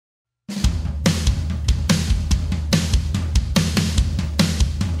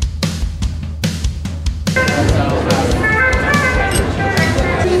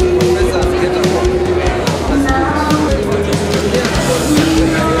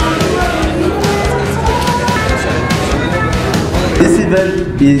This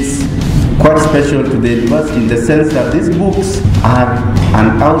event is quite special to the university in the sense that these books are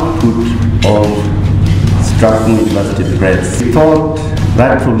an output of Strathmore University Press. We thought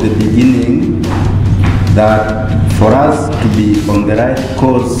right from the beginning that for us to be on the right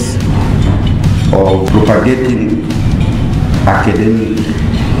course of propagating academic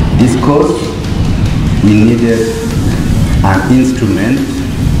discourse, we needed an instrument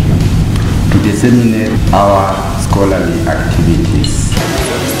to disseminate our scholarly activities.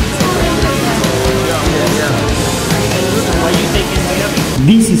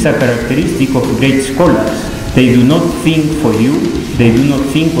 This is a characteristic of great scholars. They do not think for you, they do not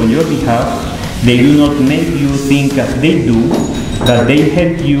think on your behalf, they do not make you think as they do, but they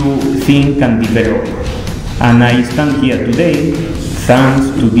help you think and develop. And I stand here today thanks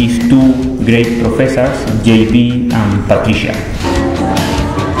to these two great professors, JB and Patricia.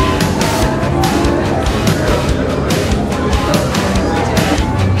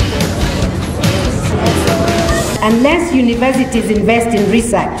 Unless universities invest in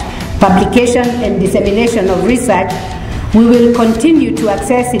research, publication and dissemination of research, we will continue to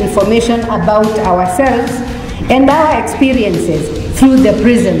access information about ourselves and our experiences through the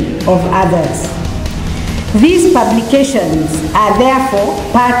prism of others. These publications are therefore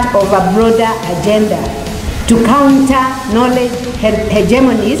part of a broader agenda to counter knowledge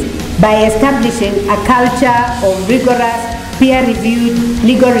hegemonies by establishing a culture of rigorous, peer-reviewed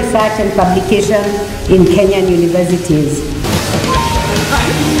legal research and publication in Kenyan universities.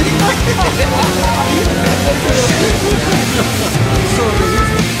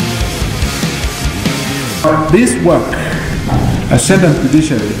 This work, Ascendant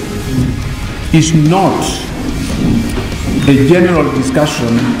Judiciary, is not a general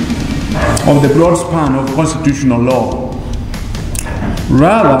discussion of the broad span of constitutional law.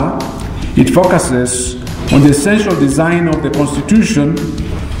 Rather, it focuses on the essential design of the Constitution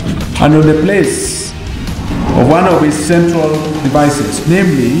and on the place of one of its central devices,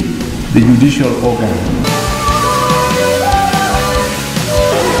 namely the judicial organ.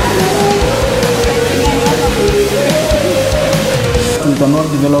 We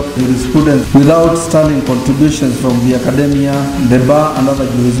cannot develop jurisprudence without sterling contributions from the academia, the bar and other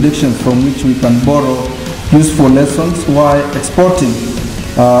jurisdictions from which we can borrow useful lessons while exporting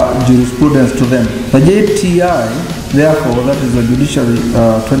jurisprudence to them. The JTI, therefore, that is the Judiciary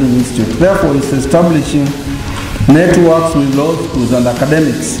Training Institute, therefore is establishing networks with law schools and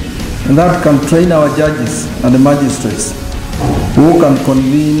academics that can train our judges and the magistrates who can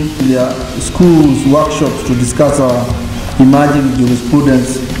convene their schools, workshops to discuss our emerging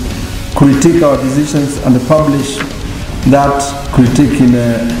jurisprudence, critique our decisions and publish that critique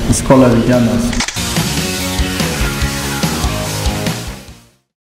in scholarly journals.